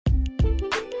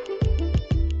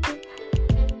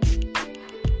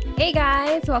Hey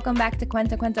guys, welcome back to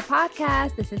Cuenta Cuenta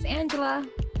Podcast. This is Angela.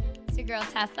 It's your girl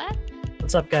Tessa.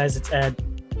 What's up, guys? It's Ed.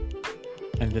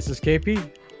 And this is KP.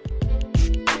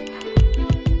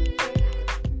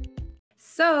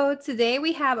 So today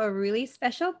we have a really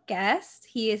special guest.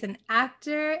 He is an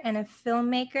actor and a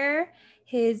filmmaker.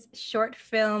 His short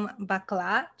film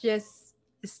Bakla just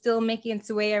is still making its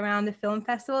way around the film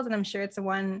festivals, and I'm sure it's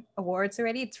won awards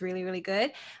already. It's really, really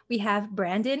good. We have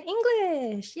Brandon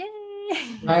English. Yay!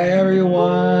 Hi,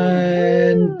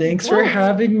 everyone. Thanks for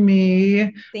having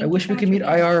me. I wish we could meet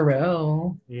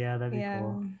IRL. Yeah, that'd be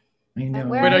cool. I know.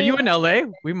 Wait, are you in LA?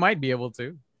 We might be able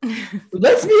to.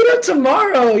 Let's meet up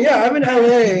tomorrow. Yeah, I'm in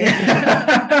LA.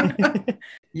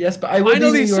 Yes, but I will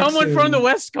finally be in New York someone soon. from the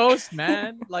West Coast,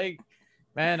 man.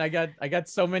 Man, I got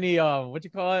so many what you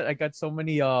call it? I got so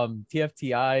many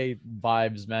TFTI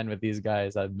vibes, man, with these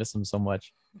guys. I miss them so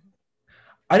much.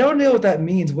 I don't know what that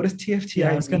means. What is TFTI?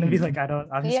 Yeah, I was gonna be like, I'm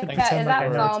just gonna pretend is like I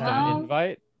that know it's FOMO? happening.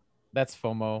 Invite? That's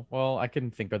FOMO. Well, I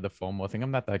can think of the FOMO thing.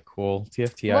 I'm not that cool.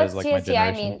 TFTI What's is like my TFTI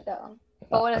generation. mean though?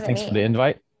 But what does it Thanks mean? for the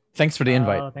invite. Thanks for the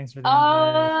invite. Oh, thanks for the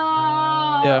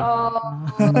Oh.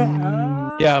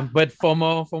 Yeah, but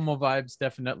FOMO vibes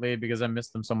definitely, because I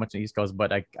miss them so much on the East Coast,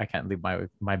 but I can't leave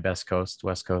my best coast,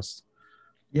 West Coast.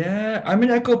 Yeah, I'm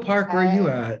in Echo Park. Where are you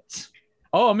at?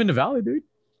 Oh, I'm in the Valley, dude.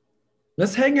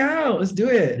 Let's hang out. Let's do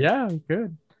it. Yeah,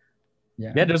 good.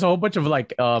 Yeah. Yeah, there's a whole bunch of what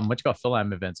you call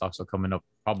Philam events also coming up.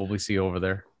 Probably see you over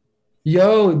there.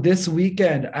 Yo, this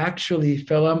weekend, actually,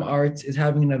 Film Arts is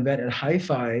having an event at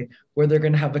Hi-Fi where they're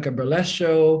going to have like a burlesque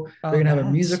show. They're going to have a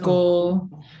that's musical.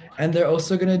 so cool. And they're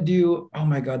also going to do, oh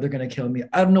my God, they're going to kill me.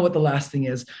 I don't know what the last thing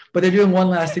is, but they're doing one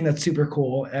last thing that's super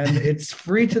cool. And it's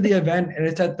free to the event. And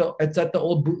it's at the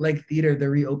old bootleg theater.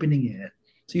 They're reopening it.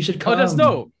 So you should come. Oh, that's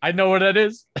dope. I know where that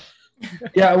is.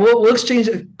 Yeah, we'll exchange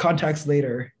contacts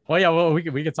later. Well, yeah, well, we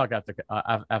could talk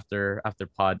after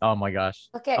pod. Oh my gosh.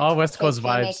 Look at Oh, West Coast KP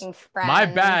vibes. making friends. My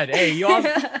bad. Hey,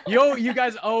 you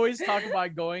guys always talk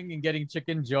about going and getting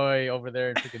Chicken Joy over there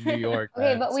in freaking New York. Okay,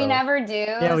 man. but we So- never do.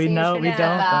 Yeah, we so you know should we know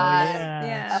don't. Though. that.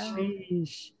 Yeah. Yeah.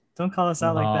 Sheesh. Don't call us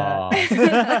out No. like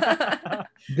that.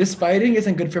 This fighting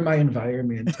isn't good for my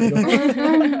environment. I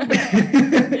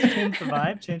Change the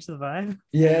vibe. Change the vibe.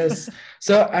 Yes.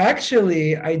 So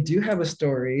actually, I do have a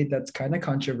story that's kind of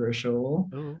controversial.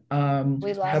 Ooh.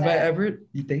 We love Have it. I ever?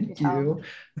 Thank Tell. you.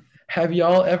 Have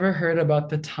y'all ever heard about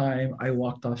the time I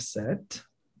walked off set?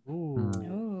 Ooh.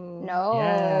 Ooh. No.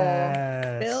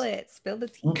 Yes. Spill it. Spill the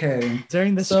tea. Okay.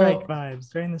 During the So- strike vibes.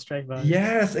 During the strike vibes.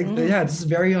 Yes. Yeah. This is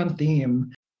very on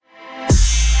theme.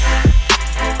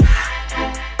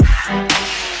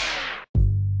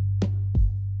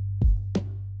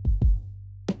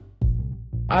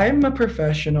 I'm a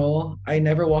professional. I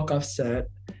never walk off set,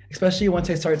 especially once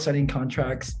I start signing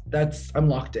contracts. I'm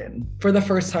locked in. For the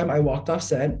first time, I walked off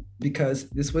set because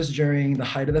this was during the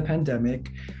height of the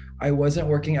pandemic. I wasn't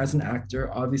working as an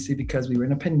actor, obviously, because we were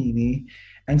in a panini.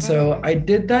 And so I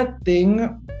did that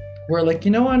thing where, like,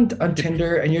 you know, on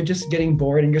Tinder, and you're just getting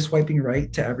bored and you're swiping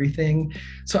right to everything.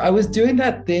 So I was doing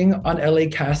that thing on LA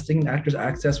Casting and Actors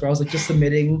Access where I was like just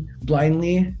submitting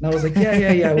blindly. And I was like,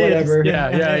 yeah, whatever.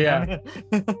 Yeah.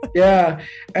 Yeah.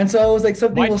 And so I was like,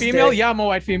 something will White female? stick. Yeah, I'm a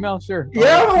white female. Sure.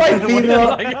 Yeah, I'm a white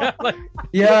female. Like,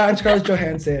 Yeah, I'm Scarlett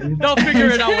Johansson. they'll figure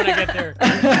it out when I get there.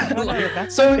 No,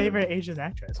 that's So- my favorite Asian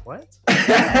actress. What?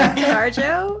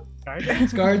 Scarjo? Scarjo?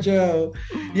 ScarJo.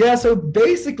 Yeah, so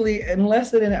basically in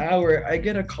less than an hour, I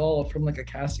get a call from like a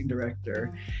casting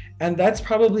director. And that's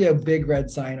probably a big red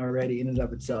sign already in and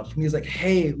of itself. And he's like,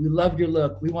 hey, we love your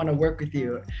look. We want to work with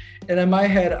you. And in my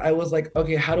head, I was like,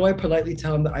 okay, how do I politely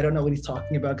tell him that I don't know what he's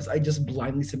talking about? Because I just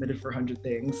blindly submitted for 100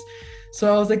 things.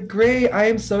 So I was like, great, I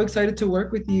am so excited to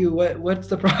work with you. What's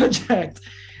the project?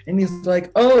 And he's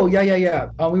like, oh, yeah.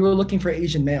 We were looking for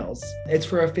Asian males. It's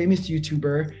for a famous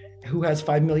YouTuber who has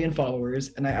 5 million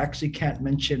followers, and I actually can't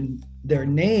mention their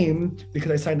name because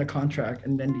I signed a contract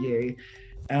and an NDA.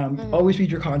 Always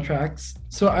read your contracts.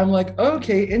 So I'm like,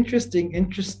 okay,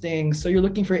 interesting. So you're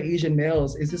looking for Asian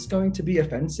males. Is this going to be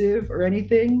offensive or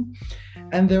anything?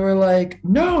 And they were like,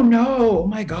 no, oh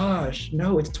my gosh,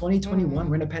 no, it's 2021.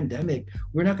 We're in a pandemic.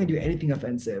 We're not going to do anything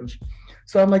offensive.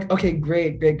 So I'm like, okay,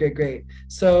 great.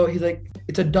 So he's like,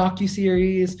 it's a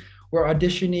docu-series. We're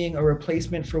auditioning a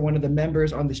replacement for one of the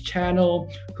members on this channel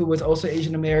who was also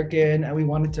Asian American, and we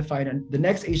wanted to find the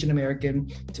next Asian American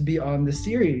to be on the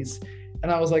series.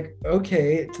 And I was like,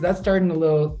 okay, so that's starting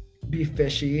to be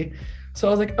fishy. So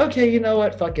I was like, okay, you know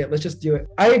what? Fuck it. Let's just do it.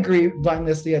 I agree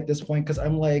blindlessly at this point because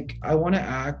I'm like, I want to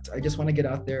act. I just want to get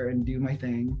out there and do my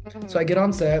thing. So I get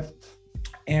on set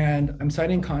and I'm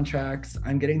signing contracts,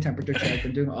 I'm getting temperature checked,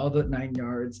 I'm doing all the 9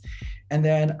 yards. And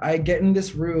then I get in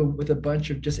this room with a bunch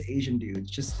of just Asian dudes,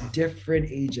 just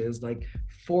different ages, like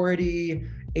 40,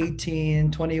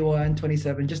 18, 21,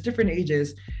 27, just different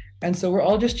ages. And so we're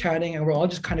all just chatting and we're all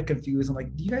just kind of confused. I'm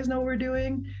like, do you guys know what we're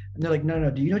doing? And they're like, no,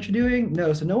 do you know what you're doing?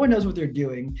 No. So no one knows what they're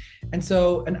doing. And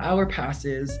so an hour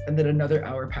passes and then another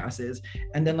hour passes.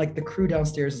 And then like the crew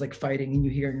downstairs is like fighting and you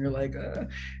hear and you're like,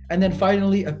 And then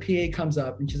finally a PA comes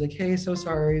up and she's like, hey, so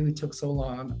sorry we took so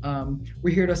long.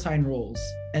 We're here to assign roles.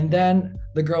 And then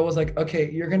the girl was like,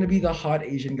 okay, you're going to be the hot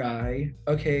Asian guy.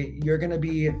 Okay, you're going to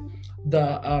be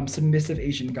the submissive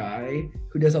Asian guy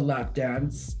who does a lap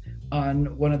dance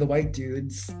on one of the white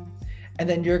dudes, and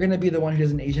then you're gonna be the one who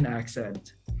does an Asian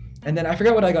accent. And then I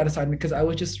forgot what I got assigned because I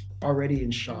was just already in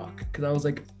shock because I was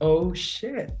like, oh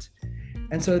shit.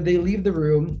 And so they leave the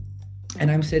room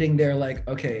and I'm sitting there like,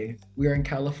 okay, we're in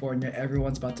California,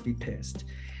 everyone's about to be pissed.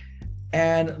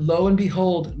 And lo and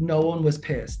behold, no one was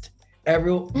pissed. There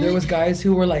was guys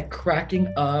who were like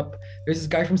cracking up. There's this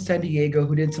guy from San Diego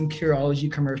who did some Curology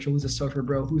commercial who's a surfer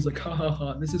bro who's like, ha ha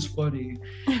ha, this is funny.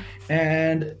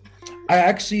 And I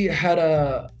actually had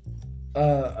a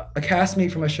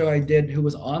castmate from a show I did who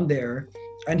was on there,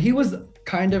 and he was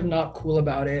kind of not cool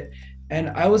about it.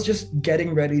 And I was just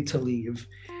getting ready to leave.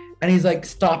 And he's like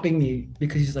stopping me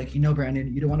because he's like,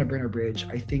 Brandon, you don't want to burn a bridge.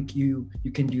 I think you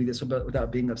can do this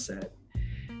without being upset.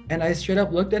 And I straight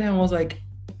up looked at him and was like,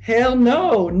 hell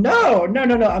no. I'm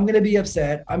going to be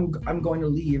upset. I'm going to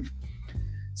leave.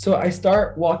 So I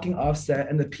start walking off set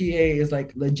and the PA is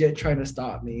like legit trying to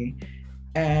stop me.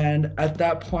 And at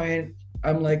that point,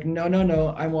 I'm like, no,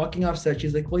 I'm walking off set.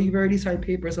 She's like, well, you've already signed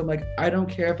papers. I'm like, I don't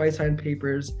care if I sign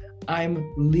papers.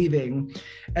 I'm leaving.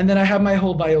 And then I have my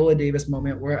whole Viola Davis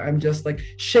moment where I'm just like,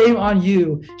 shame on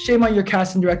you. Shame on your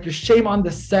casting director. Shame on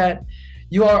the set.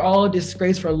 You are all a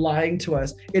disgrace for lying to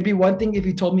us. It'd be one thing if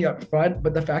you told me up front,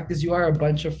 but the fact is you are a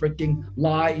bunch of freaking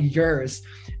liars.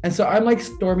 And so I'm like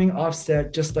storming off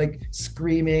set, just like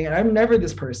screaming. And I'm never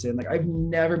this person. Like I've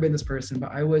never been this person,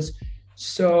 but I was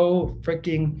so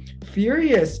freaking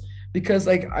furious because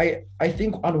like I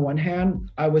think on one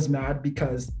hand I was mad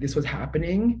because this was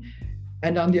happening,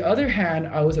 and on the other hand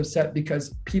I was upset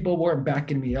because people weren't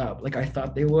backing me up like I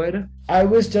thought they would. I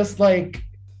was just like,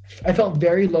 I felt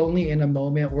very lonely in a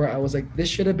moment where I was like, this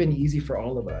should have been easy for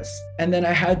all of us. And then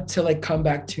I had to like come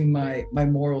back to my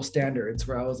moral standards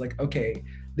where I was like, okay,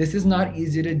 this is not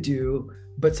easy to do,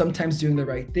 but sometimes doing the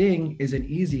right thing isn't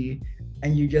easy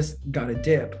and you just gotta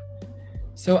dip.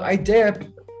 So I dip,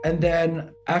 and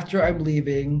then after I'm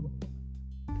leaving,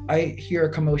 I hear a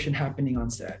commotion happening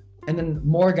on set. And then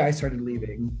more guys started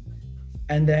leaving.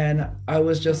 And then I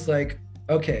was just like,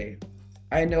 okay,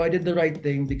 I know I did the right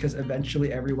thing because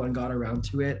eventually everyone got around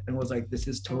to it and was like, this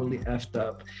is totally effed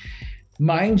up.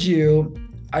 Mind you,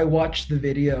 I watched the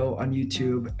video on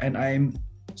YouTube and I'm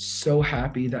so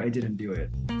happy that I didn't do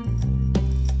it.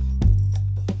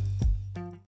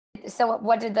 So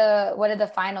what did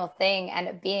the final thing end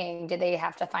up being? Did they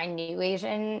have to find new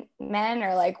Asian men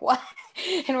or like what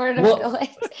in order to fill it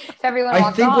if everyone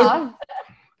walked off?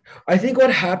 I think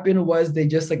what happened was they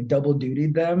just like double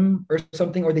dutied them or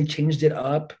something, or they changed it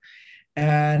up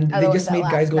and they just made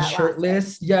guys go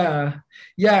shirtless. Yeah.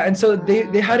 And so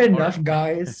they had enough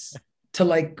guys to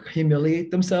like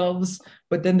humiliate themselves,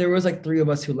 but then there was like 3 of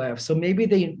us who left. So maybe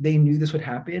they knew this would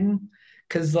happen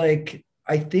because like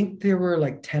I think there were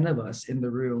like 10 of us in the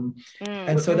room.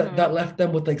 And so that left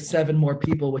them with like 7 more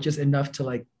people, which is enough to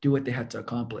like do what they had to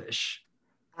accomplish.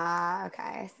 Okay,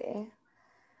 I see.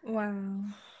 Wow.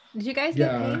 Did you guys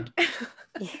get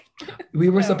paid? We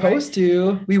were supposed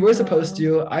to. We were supposed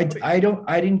to. I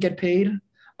didn't get paid.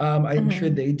 I'm sure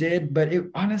they did, but it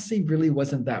honestly really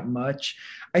wasn't that much.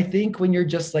 I think when you're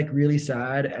just like really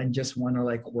sad and just want to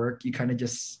like work, you kind of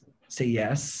just say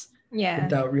yes. Yeah.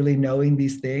 Without really knowing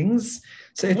these things.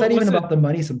 So it's not even about the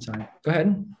money sometimes. Go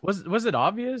ahead. Was it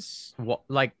obvious?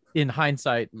 Like in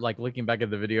hindsight, like looking back at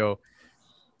the video,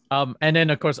 and then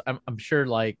of course I'm sure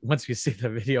like once we see the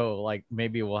video, like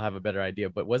maybe we'll have a better idea.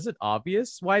 But was it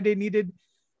obvious why they needed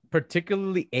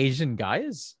particularly Asian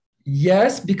guys?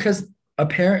 Yes, because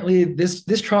apparently this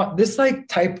like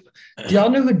type. Do y'all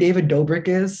know who David Dobrik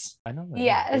is? I know.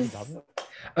 Yes.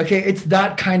 Okay, it's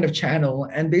that kind of channel,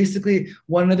 and basically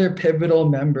one of their pivotal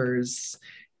members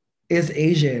is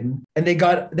Asian, and they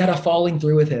had a falling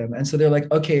through with him, and so they're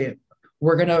like, okay,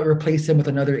 we're gonna replace him with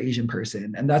another Asian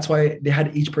person, and that's why they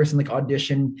had each person like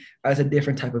audition as a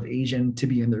different type of Asian to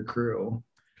be in their crew.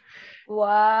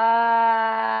 Wow.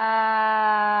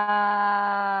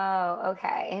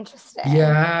 Okay, interesting.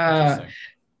 Yeah.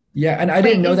 Yeah, and I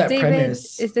didn't know that David,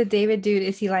 premise. Is the David dude,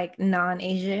 is he like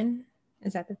non-Asian?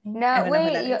 Is that the thing? No,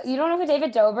 wait, you don't know who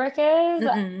David Dobrik is?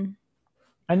 Mm-mm.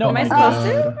 I know. Am I supposed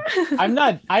to?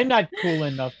 I'm not cool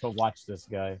enough to watch this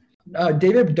guy.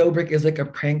 David Dobrik is like a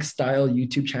prank style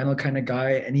YouTube channel kind of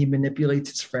guy, and he manipulates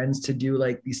his friends to do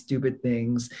like these stupid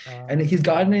things. And he's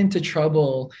gotten into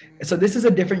trouble. So this is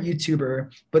a different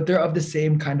YouTuber, but they're of the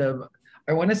same kind of,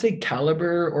 I want to say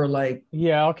caliber or like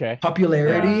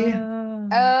popularity.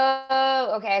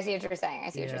 Oh, okay. I see what you're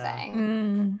saying.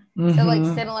 So like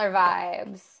similar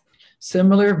vibes.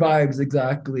 Similar vibes,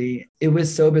 exactly. It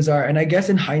was so bizarre. And I guess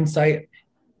in hindsight,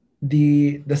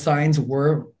 the signs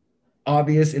were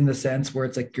obvious in the sense where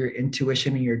it's like your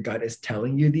intuition and your gut is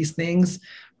telling you these things.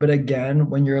 But again,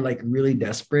 when you're like really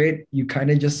desperate, you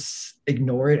kind of just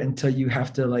ignore it until you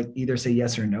have to like either say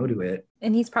yes or no to it.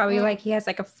 And he's probably like, he has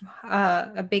like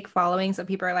a big following. So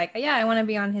people are like, yeah, I want to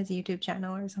be on his YouTube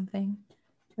channel or something.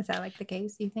 Is that like the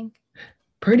case, you think?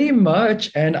 Pretty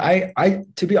much. And I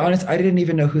to be honest, I didn't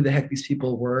even know who the heck these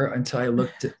people were until I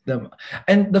looked at them.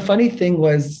 And the funny thing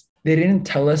was they didn't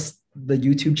tell us the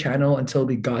YouTube channel until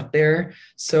we got there.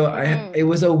 So it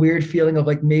was a weird feeling of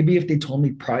like, maybe if they told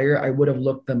me prior, I would have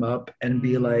looked them up and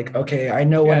be like, okay, I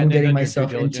know what I'm getting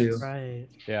myself into. Right.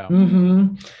 Yeah.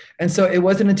 And so it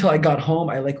wasn't until I got home,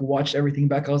 I like watched everything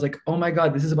back. I was like, oh my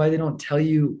God, this is why they don't tell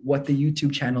you what the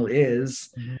YouTube channel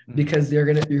is, because you're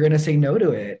gonna say no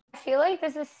to it. I feel like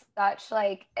this is such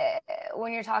like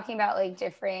when you're talking about like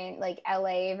different like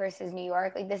LA versus New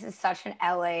York, like this is such an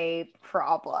LA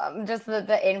problem. Just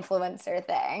the influencer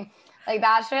thing. Like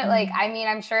that shit, like I mean,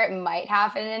 I'm sure it might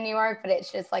happen in New York, but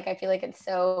it's just like I feel like it's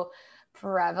so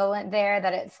prevalent there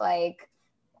that it's like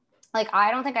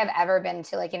I don't think I've ever been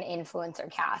to like an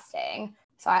influencer casting.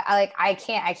 So I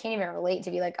can't even relate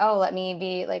to be like, oh, let me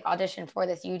be like audition for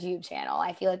this YouTube channel.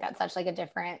 I feel like that's such like a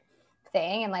different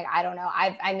thing. And like, I don't know.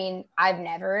 I've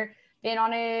never been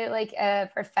on a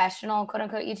professional quote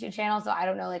unquote YouTube channel. So I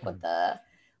don't know like what the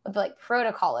like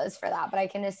protocol is for that, but I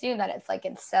can assume that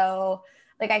it's so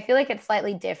like, I feel like it's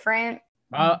slightly different.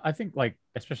 I think like,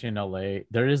 especially in LA,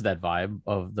 there is that vibe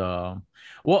of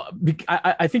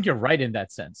I think you're right in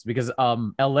that sense, because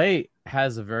LA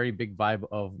has a very big vibe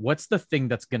of what's the thing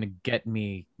that's going to get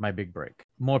me my big break.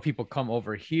 More people come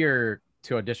over here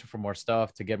to audition for more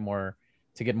stuff, to get more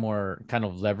kind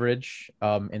of leverage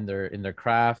in their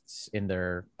crafts, in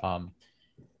their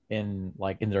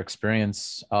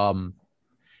experience.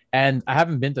 And I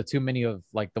haven't been to too many of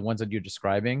like the ones that you're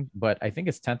describing, but I think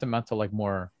it's tantamount to like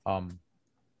more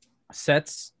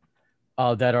sets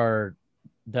that are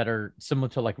similar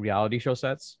to like reality show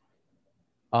sets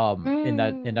in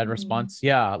that response.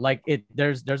 Yeah, like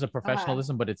there's a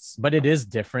professionalism, but it is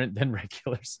different than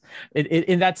regulars. It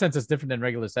in that sense it's different than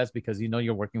regular sets, because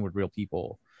you're working with real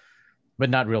people but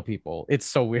not real people. It's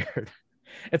so weird.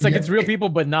 It's like it's real people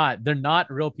but they're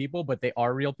not real people, but they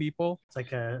are real people. It's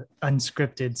like a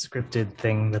scripted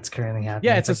thing that's currently happening.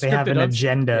 Yeah, it's like they have an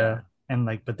agenda and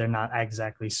like, but they're not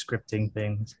exactly scripting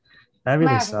things. That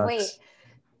really sucks. Wait,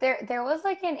 there was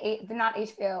like not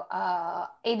HBO,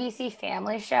 ABC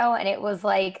Family show, and it was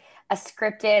like a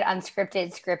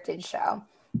unscripted show.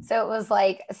 So it was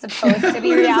like supposed to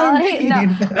be reality.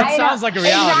 That sounds like a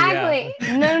reality.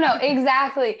 Exactly. Yeah. No,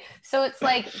 exactly. So it's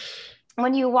like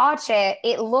when you watch it,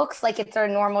 it looks like it's a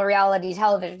normal reality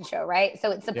television show, right? So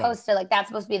it's supposed to like, that's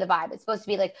supposed to be the vibe. It's supposed to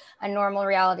be like a normal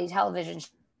reality television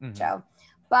show,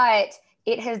 but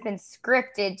it has been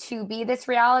scripted to be this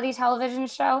reality television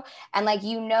show. And like,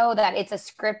 that it's a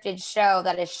scripted show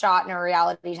that is shot in a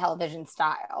reality television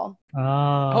style.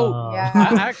 Oh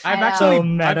yeah. I've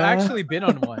actually been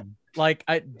on one. Like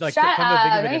I like Shut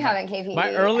up. No, you haven't, KP.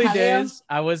 My early days,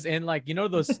 I was in like,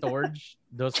 those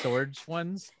storage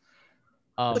ones.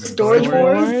 Storage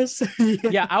Wars?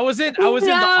 Yeah, I was in the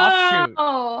offshoot.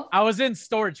 I was in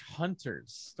Storage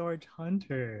Hunters.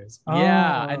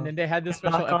 Yeah, and then they had this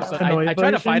special episode. I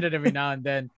try to find it every now and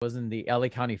then. It was in the LA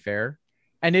County Fair,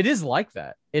 and it is like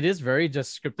that. It is very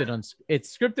just scripted.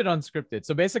 It's scripted unscripted.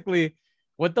 So basically,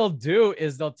 what they'll do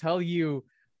is they'll tell you,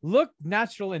 look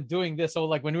natural in doing this. So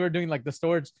like when we were doing like the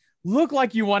storage, look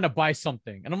like you want to buy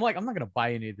something, and I'm like, I'm not gonna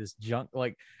buy any of this junk.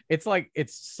 Like it's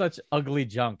such ugly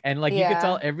junk, and like you can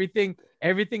tell everything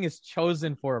is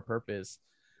chosen for a purpose.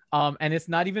 And it's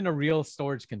not even a real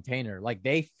storage container. Like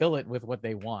they fill it with what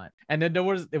they want. And then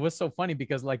it was so funny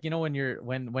because like,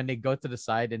 when they go to the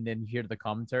side and then you hear the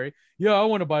commentary, I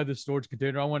want to buy this storage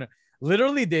container.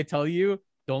 Literally they tell you,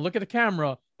 don't look at the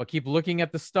camera, but keep looking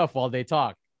at the stuff while they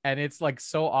talk. And it's like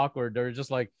so awkward. They're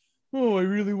just like, oh, I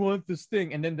really want this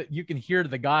thing. And then you can hear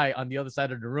the guy on the other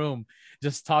side of the room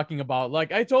just talking about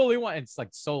like, I totally want, it's like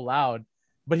so loud.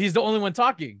 but he's the only one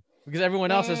talking because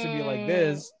everyone else has to be like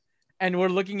this. And we're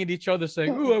looking at each other saying,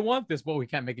 "Ooh, I want this," but we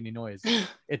can't make any noise.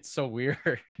 It's so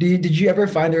weird. Did you ever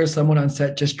find there was someone on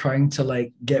set just trying to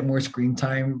like get more screen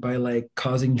time by like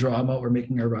causing drama or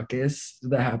making a ruckus? Did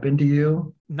that happen to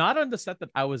you? Not on the set that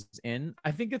I was in.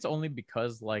 I think it's only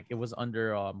because like it was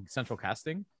under central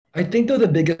casting. I think though the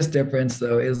biggest difference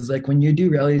though is like when you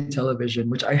do reality television,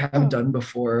 which I have done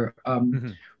before,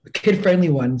 kid-friendly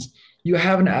ones, you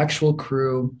have an actual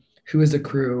crew who is a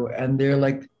crew and they're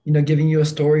like, you know, giving you a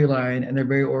storyline and they're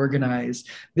very organized.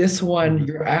 This one,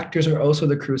 your actors are also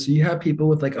the crew. So you have people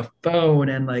with like a phone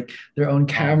and like their own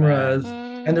cameras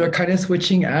and they're kind of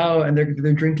switching out and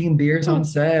they're drinking beers on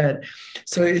set.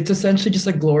 So it's essentially just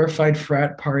a glorified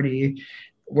frat party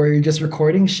where you're just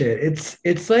recording shit.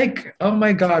 It's like, oh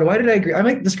my God, why did I agree? I'm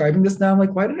like describing this now. I'm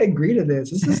like, why did I agree to this?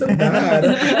 This is so bad.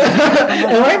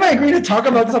 And why am I agreeing to talk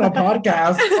about this on a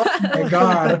podcast? Oh my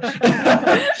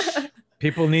God.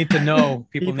 People need to know.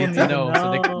 People need to know.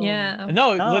 So they can, Yeah.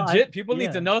 no, legit. People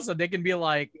need to know so they can be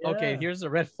like, okay, here's the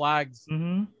red flags.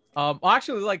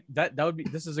 Actually, like that would be.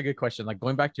 This is a good question. Like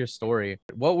going back to your story,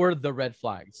 what were the red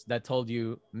flags that told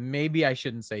you maybe I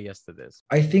shouldn't say yes to this?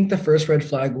 I think the first red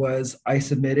flag was I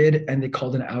submitted and they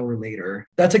called an hour later.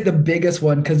 That's like the biggest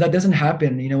one because that doesn't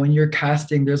happen. You know, when you're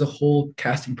casting, there's a whole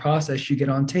casting process. You get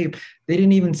on tape. They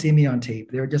didn't even see me on tape.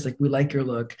 They were just like, we like your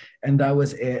look, and that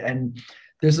was it. And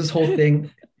there's this whole thing.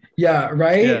 Yeah,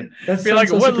 right. Yeah. That's Be like,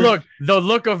 so what super... look? The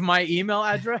look of my email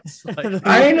address. Like,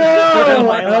 I know.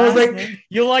 I was like,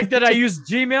 you like that I use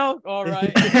Gmail? All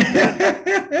right.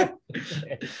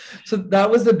 So that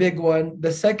was the big one.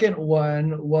 The second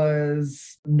one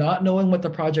was not knowing what the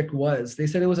project was. They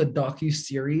said it was a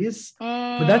docu-series,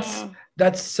 but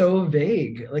that's so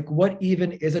vague. Like, what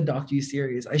even is a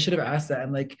docu-series? I should have asked that.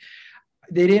 And like,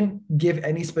 they didn't give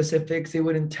any specifics. They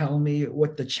wouldn't tell me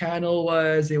what the channel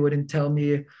was. They wouldn't tell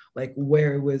me like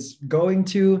where it was going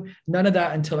to. None of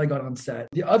that until I got on set.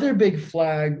 The other big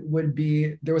flag would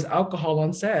be there was alcohol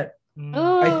on set.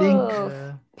 I think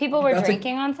people were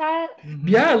drinking on set.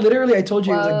 Yeah, literally. I told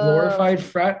you it was a glorified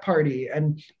frat party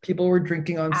and people were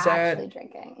drinking on set. Actually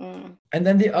drinking. And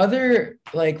then the other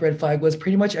like red flag was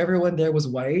pretty much everyone there was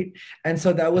white. And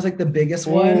so that was like the biggest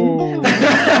one.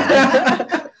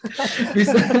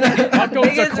 Welcome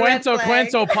to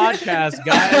Cuento podcast,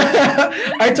 guys.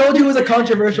 I told you it was a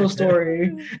controversial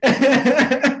story.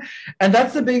 And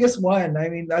that's the biggest one. I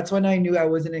mean, that's when I knew I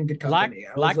wasn't in good company.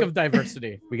 Lack of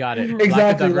diversity. We got it.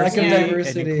 Exactly. Lack of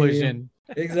diversity. And inclusion.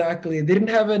 Exactly. They didn't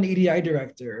have an EDI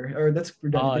director, or that's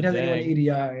redundant. They didn't have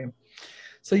anyone EDI.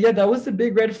 So yeah, that was the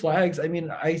big red flags. I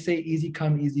mean, I say easy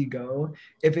come, easy go.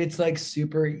 If it's like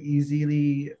super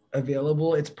easily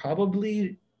available, it's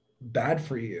probably bad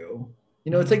for you.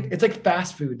 You know, it's like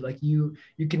fast food. Like you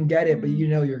can get it, but you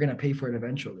know you're gonna pay for it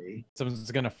eventually.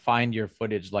 Someone's gonna find your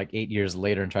footage like 8 years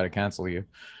later and try to cancel you.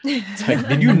 It's like,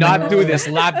 did you not do this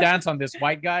lap dance on this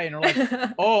white guy? And you're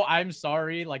like, oh, I'm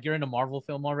sorry. Like you're in a Marvel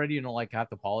film already, you know, like have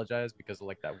to apologize because of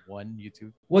like that one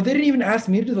YouTube. Well, they didn't even ask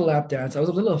me to do the lap dance. I was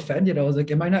a little offended. I was like,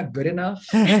 am I not good enough?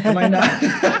 Am I not?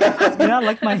 Yeah,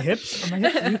 like my hips.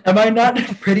 Am I not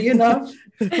pretty enough?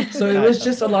 So it was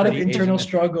just a lot of internal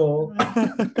struggle.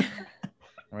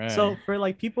 Right. So for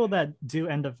like people that do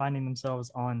end up finding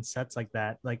themselves on sets like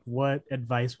that, like what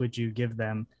advice would you give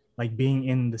them, like being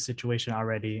in the situation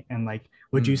already? And like,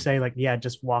 would you say like, yeah,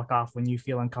 just walk off when you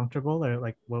feel uncomfortable, or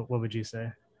like, what would you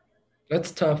say?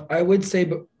 That's tough. I would say,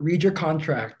 but read your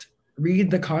contract.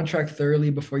 Read the contract thoroughly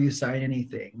before you sign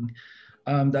anything.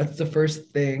 That's the first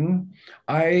thing.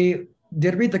 I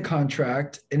did read the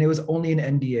contract and it was only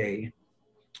an NDA.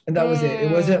 And that was it.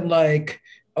 It wasn't like,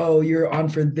 oh, you're on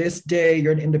for this day,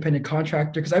 you're an independent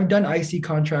contractor. Because I've done IC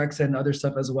contracts and other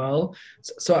stuff as well.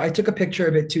 So I took a picture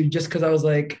of it too, just because I was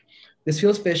like, this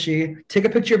feels fishy. Take a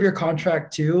picture of your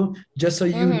contract too, just so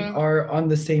you are on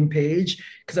the same page.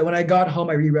 Because when I got home,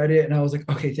 I reread it and I was like,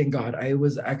 okay, thank God, I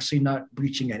was actually not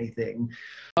breaching anything.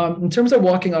 In terms of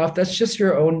walking off, that's just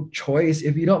your own choice.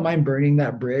 If you don't mind burning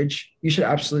that bridge, you should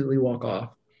absolutely walk off.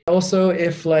 Also,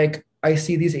 if like I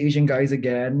see these Asian guys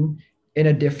again in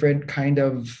a different kind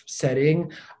of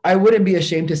setting, I wouldn't be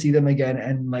ashamed to see them again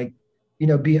and like, you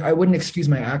know, I wouldn't excuse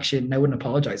my action and I wouldn't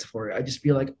apologize for it. I'd just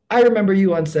be like, I remember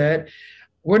you on set.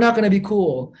 We're not going to be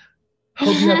cool.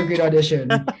 Hope you have a great audition.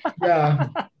 Yeah.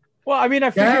 Well, I mean, I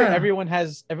figure everyone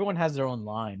has their own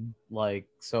line. Like,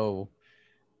 so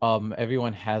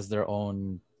everyone has their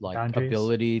own like boundaries.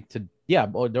 Ability to,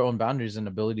 or their own boundaries and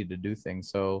ability to do things.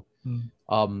 So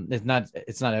it's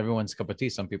not everyone's cup of tea.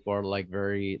 Some people are like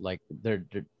very like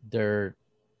they're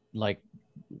like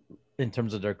in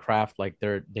terms of their craft, like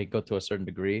they go to a certain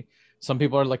degree. some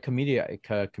people are like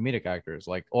comedic actors,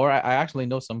 like, or I actually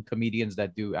know some comedians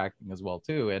that do acting as well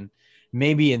too, and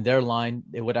maybe in their line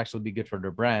it would actually be good for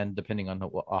their brand depending on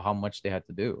how much they had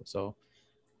to do. So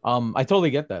I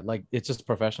totally get that. Like, it's just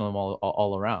professional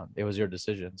all around. It was your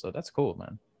decision, so that's cool,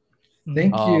 man.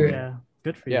 Thank you. Yeah,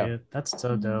 good for Yeah. you. That's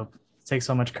so dope. It takes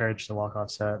so much courage to walk off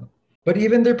set. But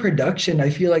even their production, I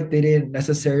feel like they didn't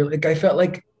necessarily like. I felt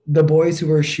like the boys who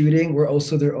were shooting were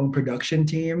also their own production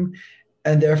team,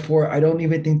 and therefore I don't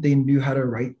even think they knew how to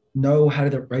write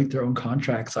their own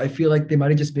contracts. So I feel like they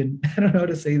might have just been, I don't know how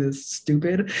to say this,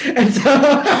 stupid. And so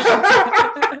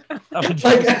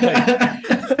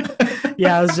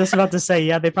Yeah, I was just about to say,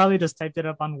 yeah, they probably just typed it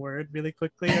up on Word really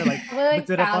quickly, or like Like looked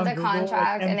it up found on a Google,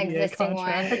 contract, like an NBA existing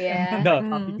contract, one. Yeah. and No, then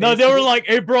copy No, they pasted were it. like,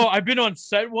 "Hey, bro, I've been on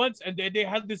set once, and they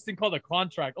had this thing called a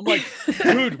contract." I'm like,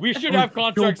 "Dude, we should have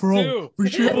contracts too." We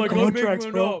should have Like, don't make contracts,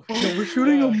 one bro. up. Yo, we're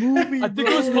shooting a movie. I think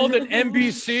it was called an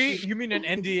NBC. You mean an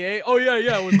NDA? Oh yeah,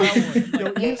 it was that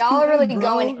one. Yo, Y'all are really ESPN, bro.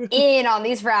 going in on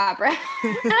these rap.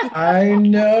 I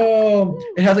know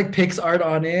it has like Pixar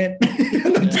on it.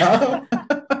 On the top.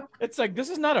 It's like, this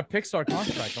is not a Pixar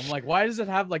contract. I'm like, why does it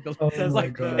have like the? Oh It says my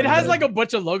like God. It has like a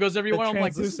bunch of logos the everywhere. I'm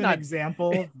like, this is translucent not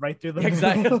example right through the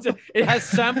exactly. It has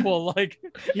sample like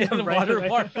Yeah, in the right,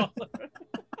 watermark. right.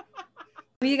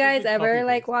 Have you guys ever Copy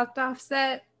like paste. walked off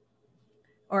set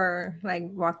or like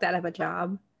walked out of a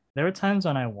job? There were times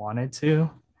when I wanted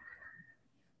to,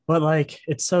 but like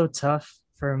it's so tough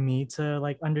for me to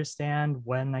like understand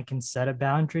when I can set a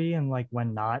boundary and like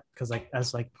when not, because like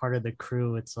as like part of the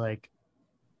crew, it's like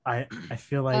I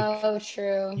feel like Oh,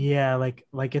 true. yeah, like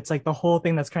it's like the whole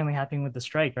thing that's currently happening with the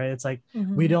strike, right? It's like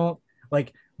we Mhm. don't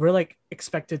like we're like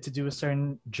expected to do a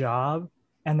certain job,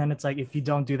 and then it's like if you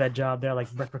don't do that job, there are like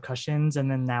repercussions, and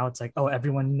then now it's like, oh,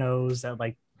 everyone knows that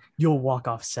like you'll walk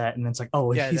off set, and it's like,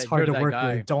 oh, Yeah, he's that hard you're to that work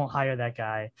guy. with, don't hire that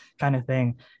guy, kind of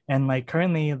thing. And like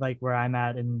currently, like where I'm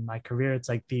at in my career, it's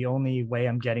like the only way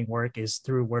I'm getting work is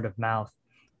through word of mouth,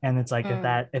 and it's like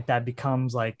if that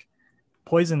becomes like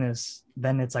poisonous,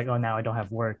 then it's like, oh, now I don't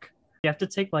have work. You have to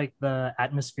take like the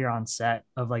atmosphere on set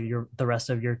of like the rest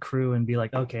of your crew and be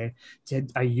like, okay,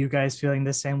 are you guys feeling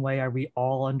the same way? Are we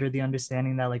all under the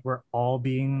understanding that like we're all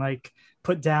being like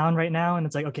put down right now? And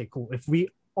it's like, okay, cool, if we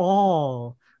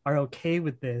all are okay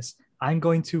with this, I'm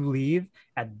going to leave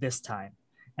at this time.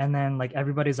 And then like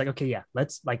everybody's like, okay, yeah,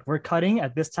 let's like, we're cutting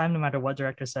at this time, no matter what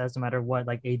director says, no matter what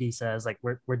like AD says, like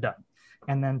we're done.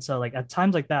 And then so like at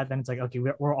times like that, then it's like, okay,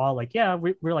 we're all like, yeah,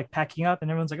 we're like packing up, and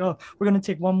everyone's like, oh, we're gonna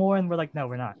take one more, and we're like, no,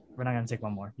 we're not gonna take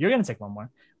one more. You're gonna take one more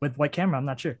with what camera, I'm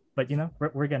not sure, but you know,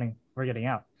 we're getting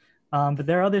out. But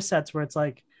there are other sets where it's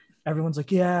like everyone's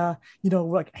like, yeah, you know,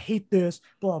 like I hate this,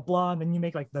 blah blah, and then you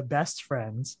make like the best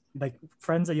friends, like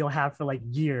friends that you'll have for like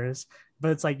years,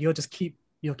 but it's like you'll keep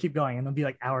going, and it'll be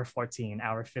like hour 14,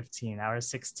 hour 15, hour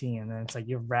 16, and then it's like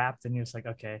you're wrapped, and you're just like,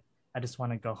 okay, I just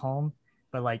want to go home.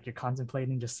 But like you're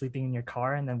contemplating just sleeping in your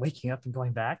car and then waking up and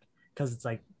going back because it's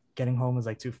like getting home is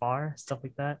like too far, stuff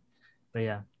like that. But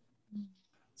yeah,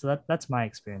 so that's my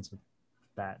experience with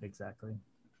that exactly.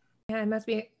 Yeah, it must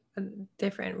be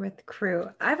different with crew.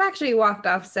 I've actually walked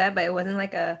off set, but it wasn't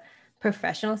like a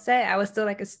professional set. I was still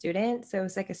like a student, so it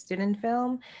was like a student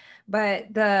film. But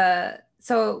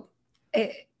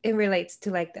it relates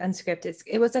to like the unscripted.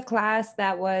 It was a class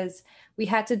that we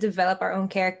had to develop our own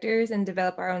characters and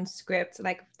develop our own scripts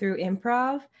like through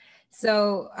improv.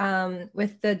 So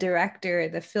with the director,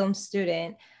 the film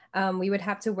student, we would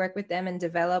have to work with them and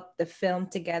develop the film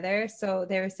together. So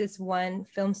there was this one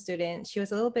film student, she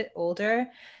was a little bit older.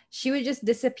 She would just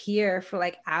disappear for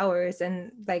like hours,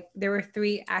 and like there were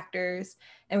 3 actors,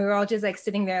 and we were all just like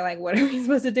sitting there like, what are we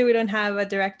supposed to do? We don't have a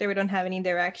director, we don't have any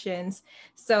directions.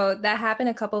 So that happened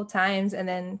a couple of times, and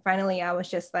then finally I was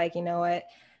just like, you know what,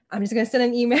 I'm just gonna send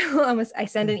an email. I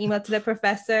sent an email to the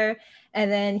professor,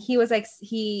 and then he was like,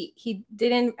 he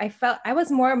didn't. I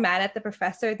was more mad at the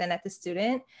professor than at the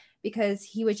student, because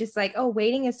he was just like, oh,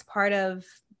 waiting is part of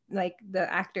like the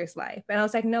actor's life. And I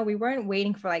was like, no, we weren't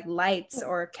waiting for like lights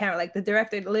or camera. Like the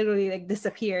director literally like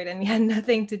disappeared and we had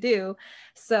nothing to do.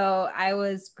 So I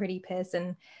was pretty pissed.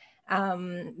 And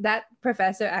that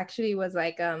professor actually was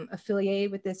like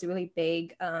affiliated with this really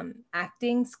big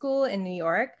acting school in New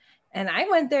York. And I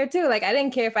went there too. Like, I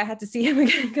didn't care if I had to see him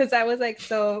again, because I was like,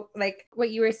 so like what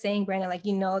you were saying, Brandon, like,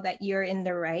 you know that you're in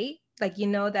the right, like, you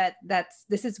know that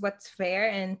this is what's fair.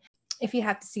 And if you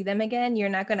have to see them again, you're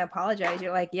not going to apologize.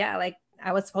 You're like, yeah, like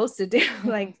I was supposed to do,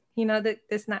 like, you know, that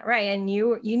that's not right. And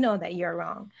you know that you're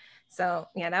wrong. So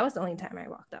yeah, that was the only time I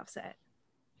walked off set.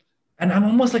 And I'm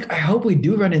almost like, I hope we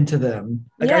do run into them.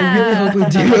 Like, I Yeah. really hope we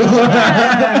do.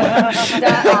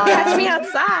 Catch me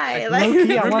outside. Like,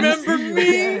 Low-key, I wanna Remember see you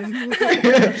me? again.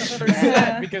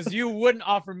 100%, because you wouldn't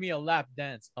offer me a lap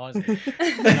dance, honestly.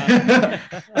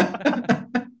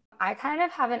 I kind of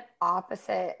have an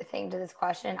opposite thing to this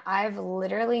question. I've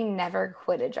literally never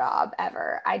quit a job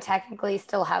ever. I technically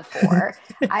still have 4.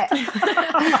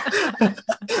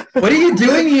 What are you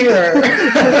doing here?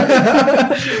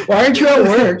 Why aren't you at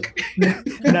work?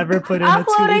 Never put in a 2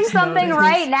 uploading weeks something notice.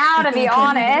 right now, to be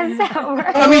honest.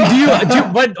 I mean, do you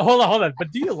but hold on,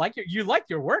 but do you like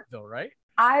your work though, right?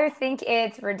 I think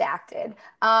it's redacted.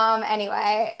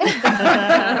 Anyway.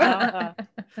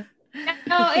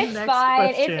 No, it's Next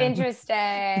fine. question. It's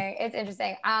interesting. It's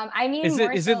interesting. I mean,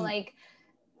 Is it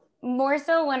more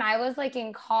so when I was like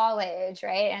in college,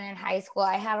 right? And in high school,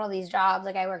 I had all these jobs.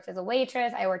 Like I worked as a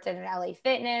waitress, I worked at an LA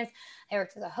Fitness, I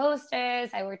worked as a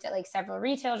hostess, I worked at like several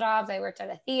retail jobs, I worked at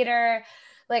a theater.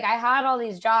 Like I had all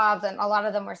these jobs and a lot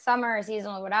of them were summer or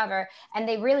seasonal or whatever. And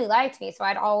they really liked me. So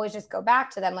I'd always just go back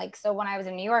to them. Like, so when I was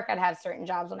in New York, I'd have certain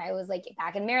jobs. When I was like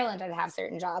back in Maryland, I'd have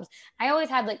certain jobs. I always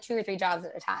had like 2 or 3 jobs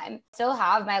at a time. Still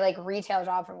have my like retail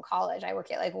job from college. I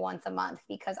work it like once a month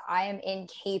because I am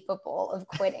incapable of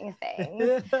quitting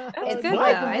things. that's It's good though.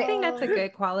 like- I think that's a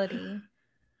good quality.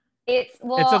 It's a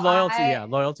loyalty,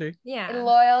 loyalty. Yeah.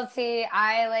 Loyalty.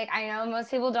 I know most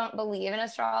people don't believe in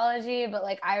astrology, but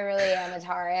like I really am a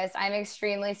Taurus. I'm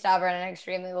extremely stubborn and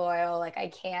extremely loyal. Like I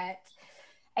can't,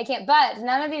 but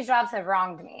none of these jobs have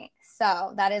wronged me.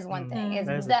 So that is one thing. Is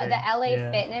There's the the thing. LA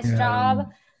Fitness Yeah.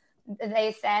 job,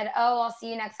 they said, oh, I'll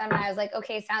see you next summer. I was like,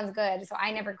 okay, sounds good. So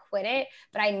I never quit it,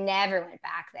 but I never went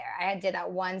back there. I did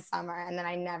that one summer and then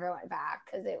I never went back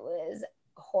because it was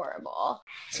horrible.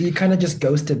 So you kind of just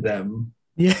ghosted them.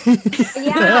 Yeah.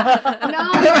 Yeah.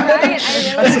 No, you're right. I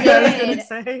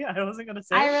wasn't gonna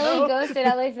say. I really no. ghosted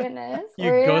LA Fitness.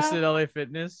 You Were ghosted LA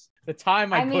Fitness. The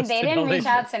time I mean, ghosted they didn't LA reach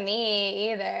out to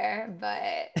me either,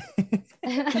 but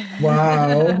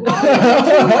Wow.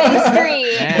 two-way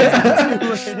street.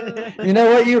 You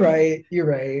know what? You're right. You're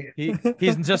right.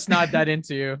 He's just not that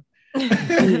into you. I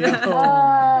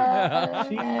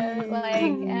was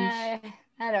like,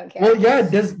 I don't care. Well, yeah.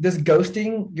 Does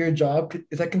ghosting your job,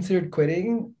 is that considered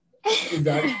quitting? Is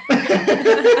that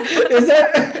is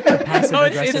that Passive No,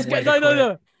 aggressive it's way to no.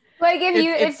 quit. Like if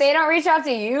it's- they don't reach out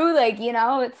to you, like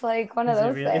it's like one of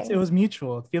those things. It was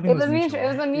mutual. Feeling It was mutual. It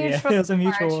was a Yeah, mutual. it was a for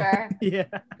mutual. sure. Yeah. is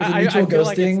it I mutual feel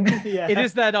like it's- ghosting? Yeah. It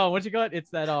is that what you got?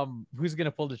 It's that who's gonna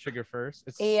pull the trigger first?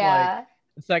 It's Yeah.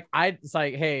 it's like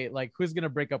hey, like who's gonna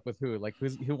break up with who? Like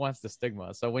who wants the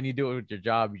stigma? So when you do it with your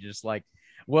job, you're just like,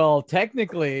 well,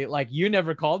 technically, like you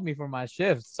never called me for my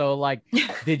shifts. So like,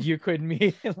 did you quit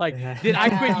me? Like, Yeah. did I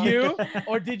quit No. you,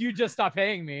 or did you just stop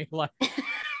paying me? Like,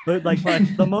 But like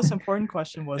the most important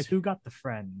question was who got the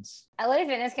friends? LA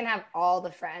Fitness can have all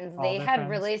the friends. All They the had friends?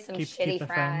 really some Keep shitty the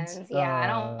friends. friends? Yeah, I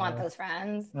don't want those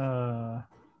friends.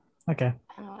 Okay.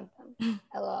 I don't want them.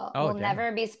 LOL. Oh, We'll okay.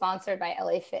 never be sponsored by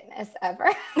LA Fitness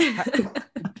ever.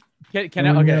 can I?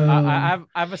 Oh, Okay, no. I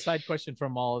have a side question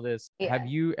from all of this. Yeah. Have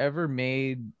you ever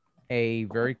made a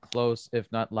very close,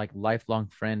 if not like lifelong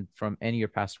friend from any of your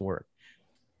past work?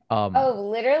 Oh,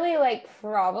 literally, like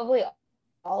probably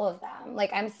all of them. Like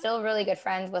I'm still really good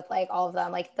friends with like all of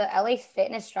them. Like the LA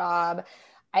Fitness job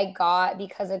I got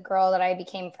because a girl that I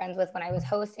became friends with when I was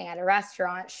hosting at a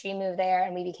restaurant, she moved there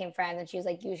and we became friends and she was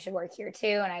like, you should work here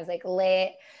too. And I was like,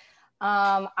 lit.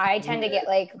 I tend to get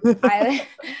like, I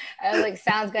was like,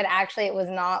 sounds good. Actually, it was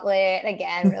not lit.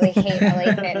 Again, really hate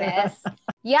LA Fitness.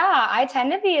 Yeah, I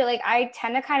tend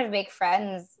to kind of make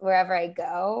friends wherever I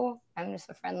go. I'm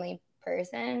just a friendly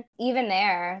person. Even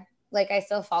there, like I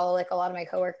still follow like a lot of my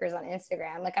coworkers on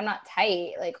Instagram. Like I'm not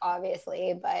tight, like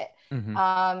obviously, but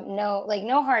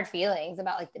no hard feelings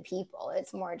about like the people.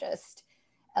 It's more just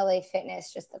LA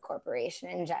Fitness, just the corporation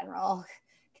in general.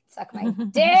 Suck my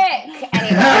dick.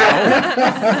 Anyway.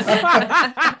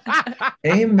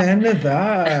 Amen to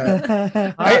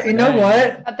that. You know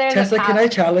what, But there's Tessa? a Can I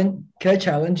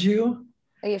challenge you?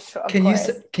 Are you sure? Of Can course.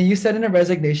 you send in a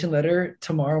resignation letter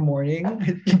tomorrow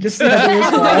morning? You just have to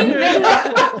respond.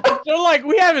 They're like,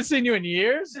 we haven't seen you in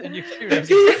years, and you. I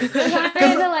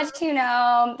wanted to let you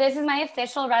know this is my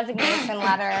official resignation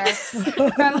letter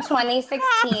from 2016.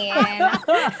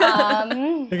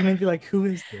 They're gonna be like, who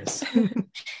is this?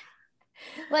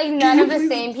 Like none of the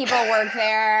same people work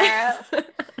there.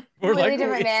 We're Really like,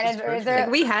 different who is this managers. person?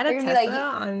 Like we had a They're gonna be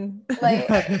Tesla like-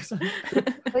 on.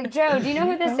 Like Joe, do you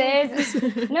know who this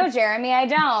is? No, Jeremy, I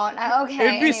don't. Okay.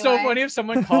 It'd be so anyway. funny if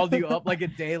someone called you up like a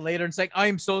day later and it's like,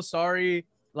 I'm so sorry.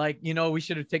 like, you know, we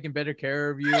should have taken better care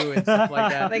of you and stuff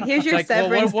like that. Like, here's your It's like,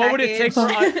 severance what would it take for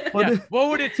us? package. What Yeah, is- what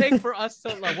would it take for us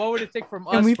to like? What would it take from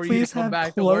Can us we for you to please come have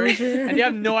back to work? closure? And you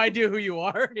have no idea who you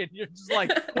are, and you're just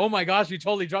like, oh my gosh, we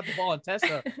totally dropped the ball on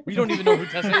Tessa. We don't even know who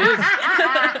Tessa is.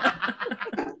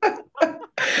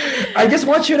 I just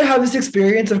want you to have this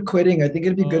experience of quitting. I think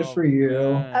it'd be good Oh, for you.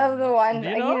 man. Of the ones,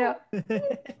 You you know?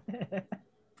 know,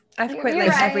 I've You're quit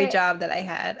like every right. job that I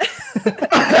had.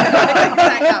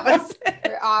 Exact opposite.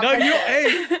 you're No, you, opposite.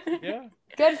 hey, yeah.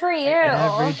 Good for you.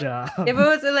 Every job. If it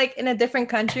was like in a different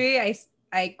country,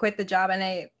 I quit the job and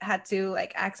I had to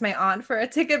like ask my aunt for a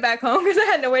ticket back home because I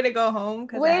had nowhere to go home.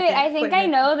 Wait, I think I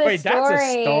know this Wait, story. that's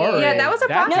a story. Yeah, that was a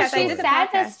That's No, podcast. I she did a said the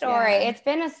podcast, story. yeah. It's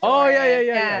been a story. Oh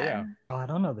yeah. Oh, I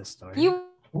don't know this story. You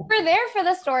were there for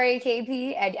the story,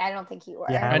 KP. I don't think you were.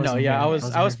 Yeah, I know. wasn't Yeah, here. I was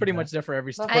Wasn't here for pretty that. much there for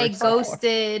every story. I so far.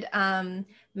 ghosted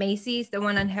Macy's, the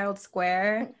one on Herald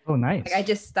Square. Oh, nice. Like I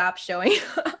just stopped showing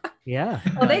up. Yeah.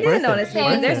 Well, they Worth didn't it. notice me.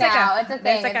 Worth There's it. like Now, a it's a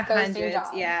there's thing. like It's a ghosting hundred. jobs.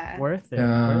 Yeah. Worth it.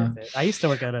 Yeah. Worth it. I used to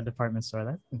work at a department store.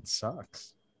 That it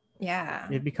sucks. Yeah.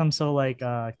 It becomes so like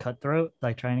cutthroat,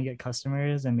 like trying to get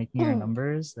customers and making your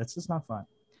numbers. That's just not fun.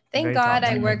 Thank Very God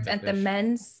I toxic. worked at the Fish.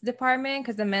 men's department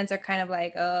because the men's are kind of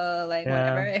like, like Yeah.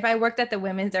 whatever. If I worked at the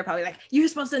women's, they're probably like, you're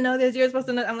supposed to know this, you're supposed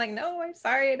to know. I'm like, no, I'm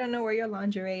sorry, I don't know where your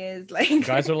lingerie is. Like,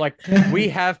 Guys are like, we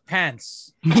have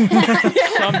pants,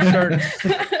 some shirts.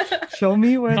 Show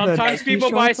me where the Sometimes Nike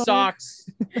people buy shorts are. socks.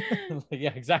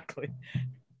 Yeah, exactly.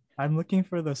 I'm looking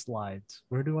for the slides.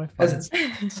 Where do I find Has,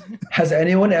 it? has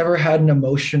anyone ever had an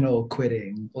emotional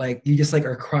quitting? Like you just like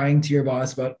are crying to your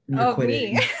boss about when you're Oh,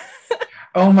 quitting. me.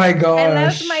 Oh my gosh. I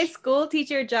left my school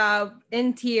teacher job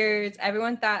in tears.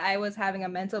 Everyone thought I was having a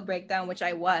mental breakdown, which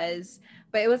I was,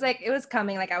 but it was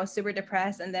coming. Like I was super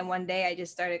depressed. And then one day I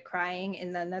just started crying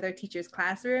in another teacher's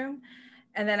classroom.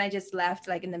 And then I just left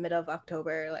like in the middle of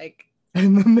October, like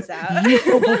peace out.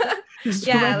 Just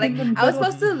Yeah, right like in the I was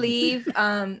middle. supposed to leave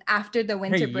after the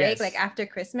winter break, yes. like after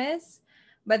Christmas.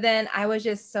 But then I was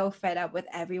just so fed up with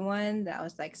everyone that I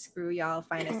was like, screw y'all,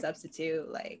 find a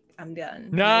substitute. Like, I'm done.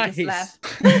 And I just Nice.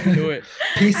 left. Do it.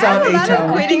 Peace I have out, a lot of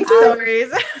A-Town. quitting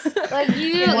stories. Like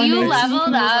you One you is-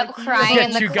 leveled up like, crying get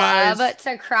in the you club guys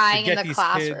to crying in get the these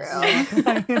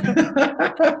classroom.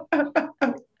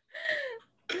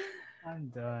 I'm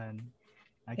done.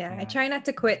 Yeah, I can't. try not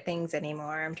to quit things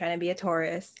anymore. I'm trying to be a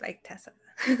Taurus like Tessa.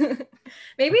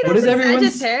 Maybe What that's is a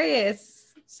everyone's- Sagittarius.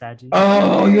 Saggy.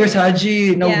 Oh, you're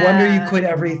Saji. No wonder you Yeah. quit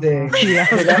everything. Yeah,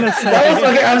 I was That- gonna say. that was-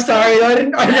 okay, I'm sorry. I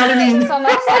didn't mean. So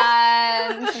much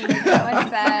sense. So much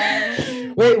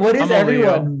sense. Wait, what is I'm a Leo,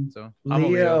 everyone? so I'm a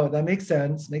Leo. That makes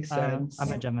sense. Makes sense.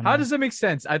 I'm a Gemini. How does that make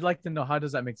sense? I'd like to know, how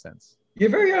does that make sense? You're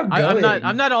very outgoing.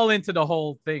 I'm not all into the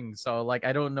whole thing, so like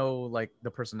I don't know like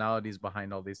the personalities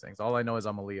behind all these things. All I know is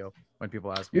I'm a Leo when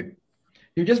people ask me.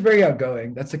 You're just very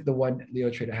outgoing. That's like the one Leo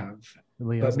trait to have.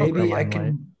 Leo's But not the maybe I limelight.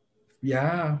 can.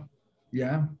 Yeah.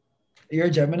 Yeah. You're a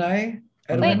Gemini.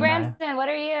 Edwin? Wait, Gemini. Brandon, what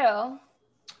are you?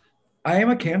 I am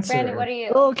a Cancer. Brandon, what are you?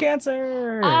 Oh,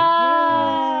 Cancer.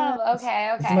 Oh,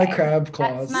 okay, It's okay. my crab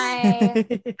claws. That's my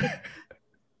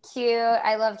cute.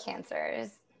 I love cancers.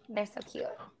 They're so cute.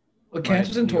 Well,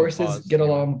 Cancers and Leo Tauruses claws, get yeah.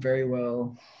 along very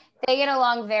well. They get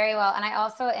along very well, and I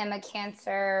also am a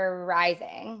Cancer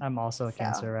rising. I'm also a So.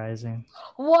 Cancer rising.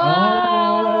 Whoa!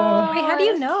 Oh. Wait, how do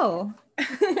you know?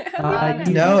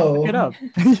 No. Look it up.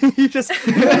 You just. What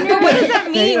does that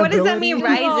mean? What does that Ability? mean?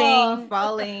 Rising,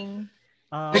 falling.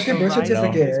 Pick your So birth rising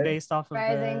certificate. is based off of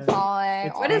Rising, the, falling.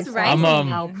 it's What is based rising? off I'm,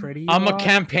 how pretty I'm you a are,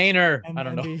 campaigner. and I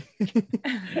don't know. then the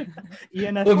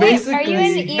ENFP. Well, Wait, basically, are you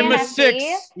an E I'm a ENFP? 6.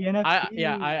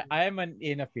 ENFP. I am an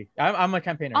ENFP. I'm a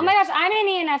campaigner. Oh my yes. gosh, I'm an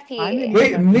ENFP. I'm an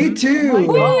Wait, me too. Oh my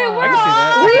Wait, God.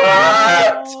 we're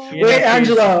I all- What? Yeah, Wait, please.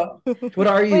 Angela, what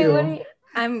are Wait, you? what are you?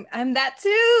 I'm that too.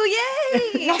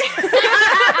 Yay!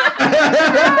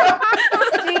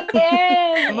 She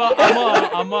is.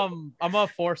 I'm a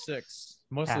 4-6,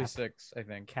 mostly Cap. 6, I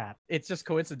think. Cat. It's just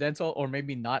coincidental, or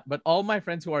maybe not. But all my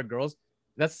friends who are girls,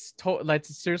 that's like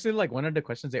seriously like one of the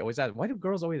questions they always ask. Why do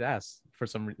girls always ask for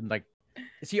some reason? Like,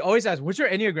 she always asks, "What's your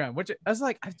Enneagram?" I was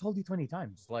like, I've told you 20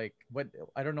 times. Like, what?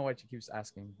 I don't know why she keeps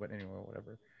asking, but anyway,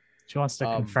 whatever. She wants to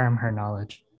Um, confirm her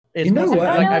knowledge. It's You know mostly- what?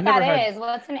 I don't know I've what never that had- is.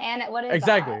 What's an what is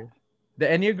Exactly. The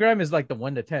Enneagram is like the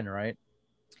 1 to 10, right?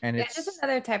 And Yeah, it's just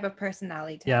another type of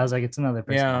personality. type. Yeah, I was like, it's another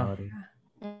personality.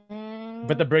 that? Mm,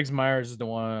 but the Briggs Myers is the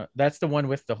one. That's the one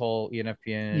with the whole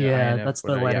ENFP and Yeah, INF, that's the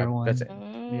whatever. letter one. That's it.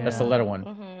 mm, That's the letter one.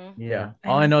 mhm. Yeah. Yeah.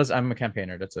 All I know is I'm a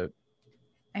campaigner. That's it.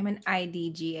 I'm an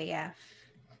IDGAF.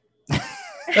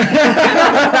 So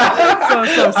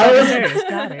I was- Sagittarius,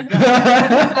 got it.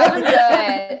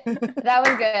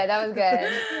 That was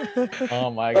good. Oh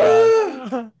my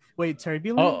god. Wait,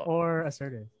 turbulent Oh. or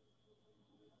assertive?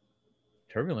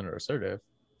 Turbulent or assertive?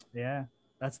 Yeah,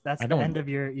 that's I the don't- end of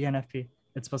your ENFP.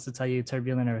 It's supposed to tell you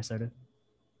turbulent or assertive.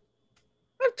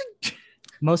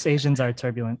 Most Asians are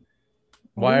turbulent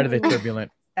Why are they turbulent?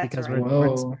 That's because right.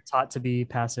 Whoa. we're taught to be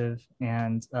passive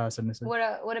and submissive.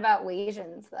 What about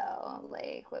Asians though?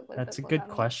 Like, That's a what good about-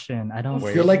 question. I don't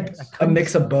Wait. You're like a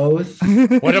mix of both.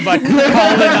 What about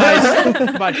colonized?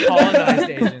 What about colonized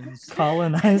Asians?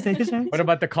 colonized Asians? What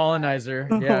about the colonizer?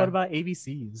 Yeah. What about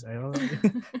ABCs? I don't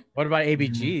What about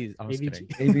ABGs? I'm just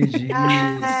ABG. kidding.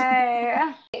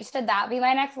 ABGs. Should that be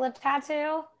my next lip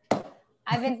tattoo?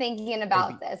 I've been thinking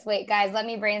about this. Wait, guys, let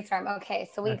me brainstorm. Okay,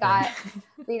 so we Okay. got.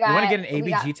 You want to get an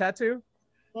we got- ABG tattoo?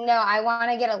 No, I want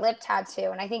to get a lip tattoo,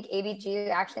 and I think ABG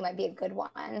actually might be a good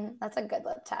one. That's a good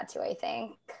lip tattoo, I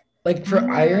think. Like for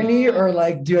irony or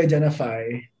like do you identify?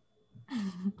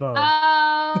 Both.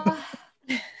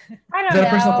 I don't Is that know. a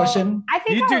personal question? I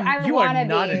think You do- I you are want to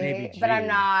not be, an ABG. but I'm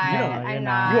not. No, I'm you're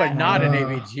not. You are not an Oh.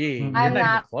 ABG. You're I'm not even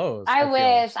not- close. I feel.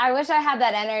 wish. I wish I had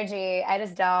that energy. I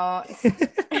just don't.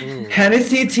 Ooh.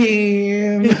 Hennessy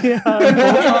team.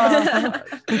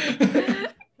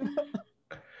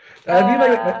 That'd be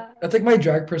that's like my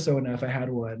drag persona if I had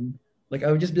one. Like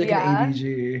I would just be like Yeah. an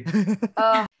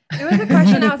ABG. It was a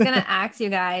question I was gonna ask you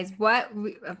guys.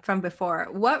 From before?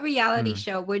 What reality Hmm.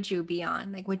 show would you be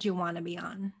on? Like, would you want to be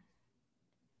on?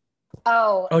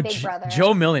 Oh, Oh, Big Brother.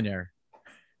 Joe Millionaire.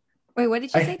 Wait, what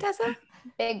did you I- say, Tessa?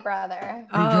 Big Brother.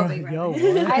 Oh, Bro- Big yo,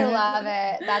 Brother. what? I love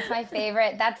it. That's my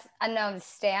favorite. That's unknown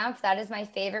stamp. That is my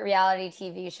favorite reality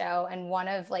TV show and one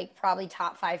of like probably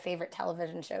top 5 favorite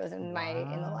television shows in the life.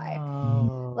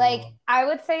 Wow. Like I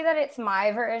would say that it's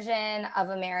my version of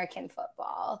American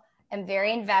football. I'm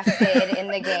very invested in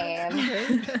the game.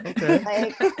 Okay.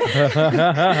 Like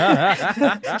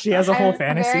She has a whole I'm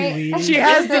fantasy very- league. She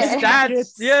has the Listen.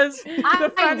 stats. Yes.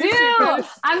 I do.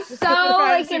 I'm so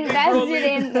like fantasy invested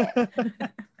in it.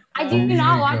 I do Oh my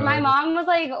not watch. God. My mom was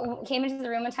like, came into the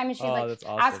room one time and she was Oh, like that's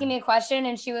awesome. asking me a question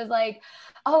and she was like,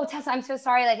 "Oh, Tessa, I'm so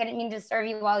sorry. Like, I didn't mean to disturb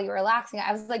you while you were relaxing."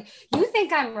 I was like, "You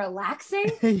think I'm relaxing?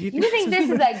 You think this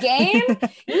is a game?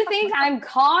 You think I'm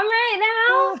calm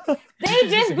right now? They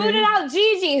just booted out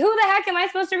Gigi. Who the heck am I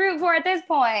supposed to root for at this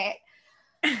point?"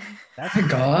 That's Oh my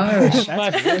gosh.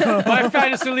 My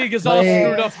fantasy league is all Like-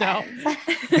 screwed up now.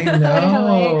 I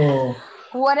know.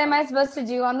 What am I supposed to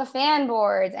do on the fan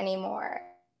boards anymore?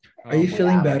 Are you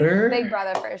feeling Yeah. better? Big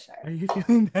Brother for Are sure. you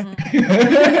feeling that?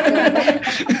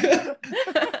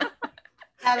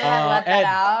 Haven't let that Ed.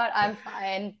 out. I'm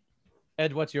fine.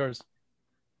 Ed, what's yours?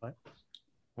 What?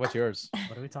 What's yours?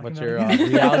 What are we talking What's about? your again?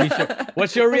 reality show?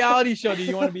 What's your reality show do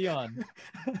you want to be on?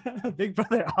 Big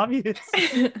Brother, obvious.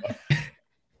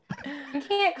 You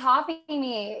can't copy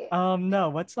me. No,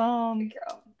 what's Girl.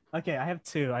 okay, I have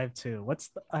two. What's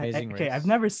Amazing okay, Race. I've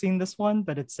never seen this one,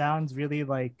 but it sounds really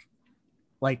like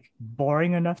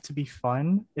boring enough to be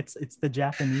fun. It's the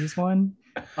Japanese one.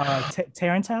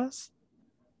 Terrence House.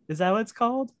 Is that what it's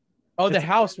called? Oh, the It's-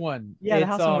 house one. Yeah, the It's,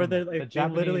 house one where they're the like they're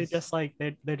literally Japanese- just like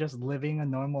they're just living a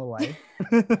normal life.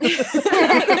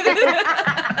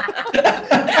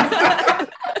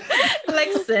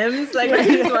 Like Sims, like when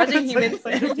he's watching human It's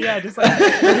like- Sims. yeah, just like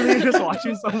literally just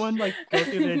watching someone like go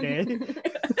through their day.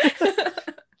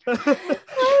 Oh, is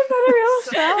that a real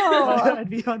show? I'd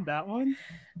be on that one.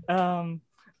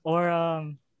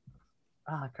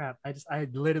 Crap. I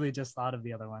literally just thought of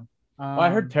the other one. Well, I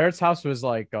heard Terrace House was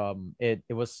like it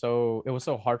was so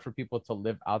hard for people to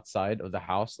live outside of the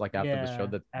house like after the Yeah, show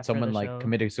that after someone the like show.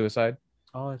 committed suicide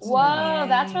Oh, it's Whoa,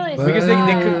 that's really But- because they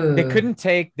sad. couldn't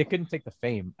take the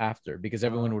fame after because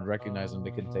everyone would recognize them.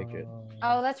 They couldn't take it.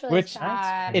 Oh, that's really Which-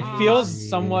 sad. It Aw. feels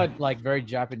somewhat like very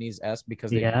Japanese-esque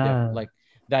because they Yeah. like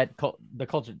the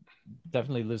culture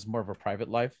definitely lives more of a private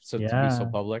life. So to be so Yeah.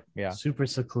 public, yeah. super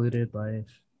secluded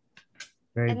life.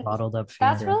 Very And bottled up.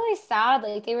 That's feeling. really sad.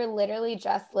 Like they were literally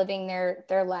just living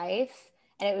their life,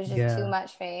 and it was just Yeah. too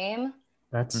much fame.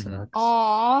 That Mhm. sucks.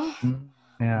 Aw.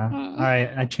 Yeah. Mm. All right,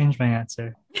 I changed my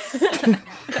answer.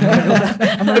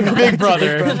 I'm gonna go Big back to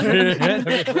Brother.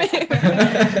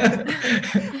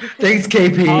 Thanks,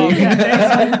 KP. Oh, yeah,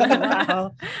 thanks.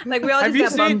 Wow. Like we all Have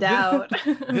just you got bummed seen- out.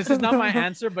 This is not my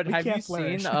answer, but We have you can't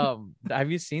flourish. seen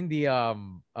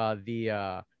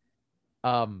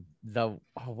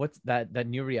what's that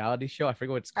new reality show? I forget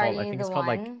what it's Are called. you I think the it's called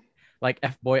one? like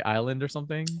F Boy Island or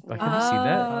something. Like have you seen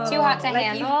that? Too hot to Like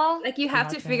handle? Like you have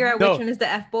Too to hot to figure out handle. which one is the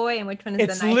F boy and which one is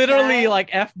It's the nice literally guy. like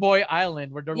F Boy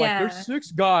Island where they're like Yeah. there's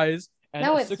 6 guys and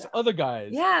No, there's it's 6 other guys.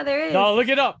 Yeah, there is. No, look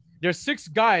it up. There's 6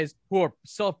 guys who are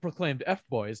self-proclaimed F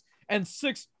boys and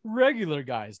 6 regular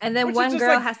guys. And then which is one just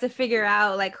girl like has to figure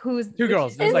out like who's 2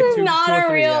 girls. This There's like is 2 not or a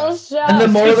 3, real yeah. show. And the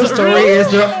moral of the It's a story real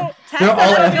is show. they're all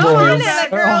Tessa, F go on boys. it,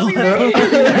 like, girl, be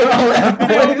They're all F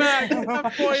Yo, boys. man,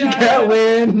 F boy She island. can't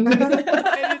win.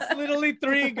 And it's literally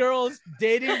 3 girls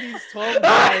dating these 12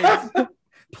 guys.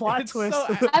 Plot It's twist. so-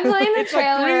 I'm playing the It's like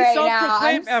trailer 3 right now.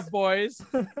 self-proclaimed F boys,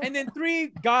 and then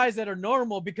 3 guys that are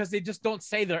normal because they just don't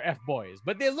say they're F boys,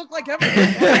 but they look like F boys.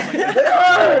 They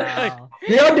are. Wow.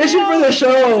 They auditioned for the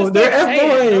show. They're F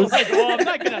boys. Like, well, I'm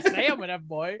not gonna say I'm an F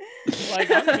boy. Like,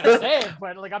 I'm gonna say it,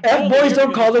 but like, I'm F totally boys here don't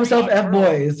because call it's themselves three hot F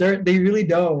girls. boys. They really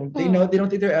don't. They know they don't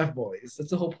think they're F boys. That's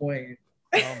the whole point.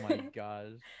 Oh my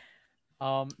gosh.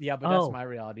 Yeah, but that's Oh. my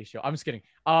reality show. I'm just kidding.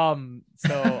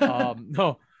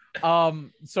 No.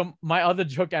 So my other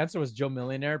joke answer was Joe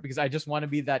Millionaire because I just want to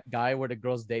be that guy where the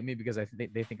girls date me because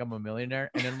they think I'm a millionaire,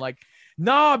 and then I'm like,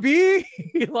 nah, B,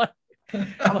 like,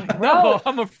 I'm like, no,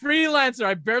 I'm a freelancer.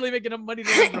 I barely make enough money to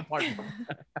live in an apartment.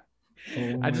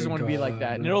 I just want to be like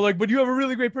that. And they're like, but you have a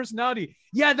really great personality.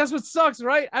 Yeah, that's what sucks,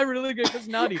 right? I have a really great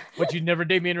personality, but you never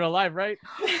date me in real life, right?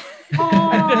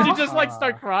 And then you just like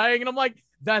start crying, and I'm like,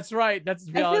 that's right. That's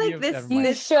the I feel reality like of this, everyone. You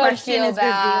this should question feel is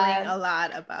bad. revealing a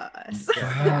lot about us.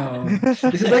 Wow. This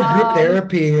is like group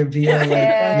therapy via like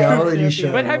Yeah. reality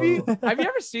show. But have you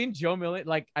ever seen Joe Millionaire?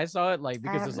 Like I saw it like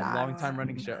because have it was a not. long time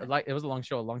running show. Like it was a long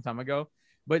show a long time ago.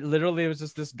 But literally it was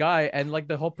just this guy and like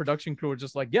the whole production crew were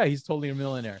just like, yeah, he's totally a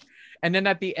millionaire. And then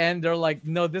at the end they're like,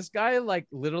 no, this guy like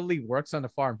literally works on the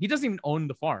farm. He doesn't even own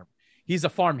the farm. He's a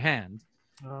farm hand.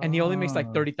 And he only makes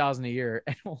like 30,000 a year.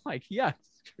 And I'm like, yeah,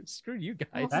 screw you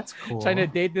guys. That's cool. Trying to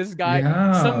date this guy.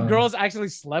 Yeah. Some girls actually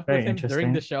slept Very with him during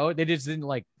interesting. the show. They just didn't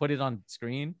like put it on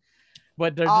screen.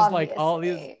 But they're just like all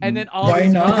these, Obviously. and then all Why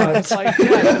these not? girls just like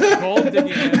yeah, just gold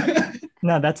digging him,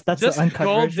 No, that's just the uncut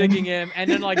gold version. digging him,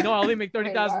 and then like no, I only make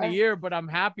 30,000 a are. year, but I'm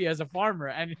happy as a farmer,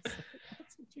 and it's,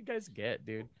 that's what you guys get,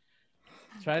 dude.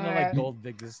 Trying to like Alright. gold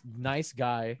dig this nice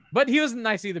guy, but he wasn't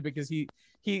nice either because he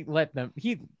let them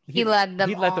He led them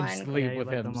he let them on. sleep Yeah, he with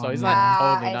let him, them so on, he's yeah.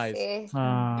 not totally I nice. see.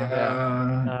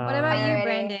 Yeah. What about you, Alrighty.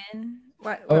 Brandon?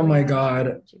 What Oh my reality show God.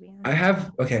 would you be on? I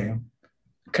have okay.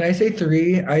 Can I say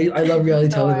 3? I love reality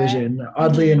Sure. television.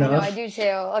 Oddly I know, enough. I do too.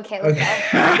 Okay, let's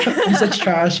Okay. go. I'm such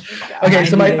trash. Let's go. Okay,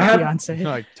 so 90 Day I have Fiancé.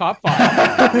 Like top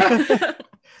 5.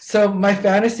 so my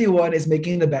fantasy one is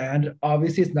making the band.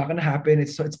 Obviously, it's not gonna happen.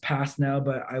 It's past now,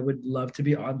 but I would love to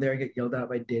be on there and get yelled at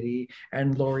by Diddy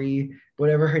and Lori,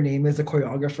 whatever her name is, the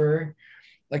choreographer.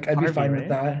 Like I'd be Harvey, fine with right?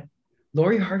 that.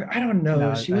 Lori Harvey, I don't know.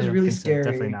 No, She I was don't really think so. scary.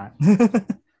 Definitely not.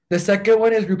 The second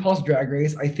one is RuPaul's Drag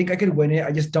Race. I think I could win it.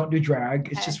 I just don't do drag.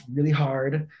 It's just really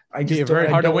hard. I just It's don't- very I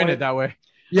hard to don't win wanna- it that way.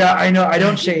 Yeah, I know. I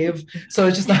don't shave, so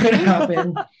it's just not gonna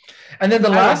happen. And then the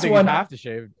I don't last think one. you have to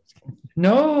shave.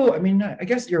 No, I mean, I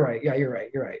guess you're right. Yeah, you're right.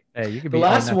 You're right. Hey, you could The be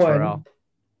last au one, naturel.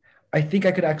 I think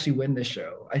I could actually win this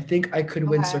show. I think I could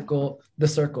win Okay. The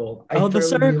Circle. I Oh, the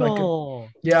thoroughly like it. circle.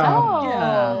 Yeah, Oh.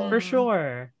 Yeah, for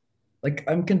sure. like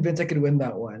I'm convinced I could win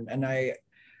that one,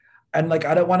 and like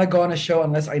I don't want to go on a show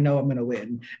unless I know I'm gonna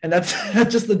win, and that's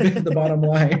that's just the bottom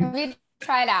line. Have you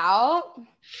tried out?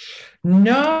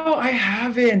 No, I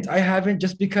haven't. I haven't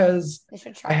just because You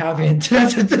should try I out. haven't.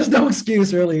 There's no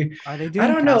excuse really. Are they doing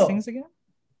don't know. castings again?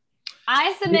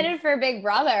 I submitted for Big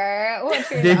Brother. What's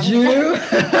your Did number? you?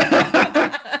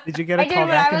 Did you get a I did, call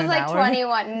but back I in was an like hour?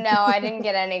 21. No, I didn't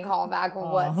get any call back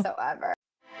Aw. whatsoever.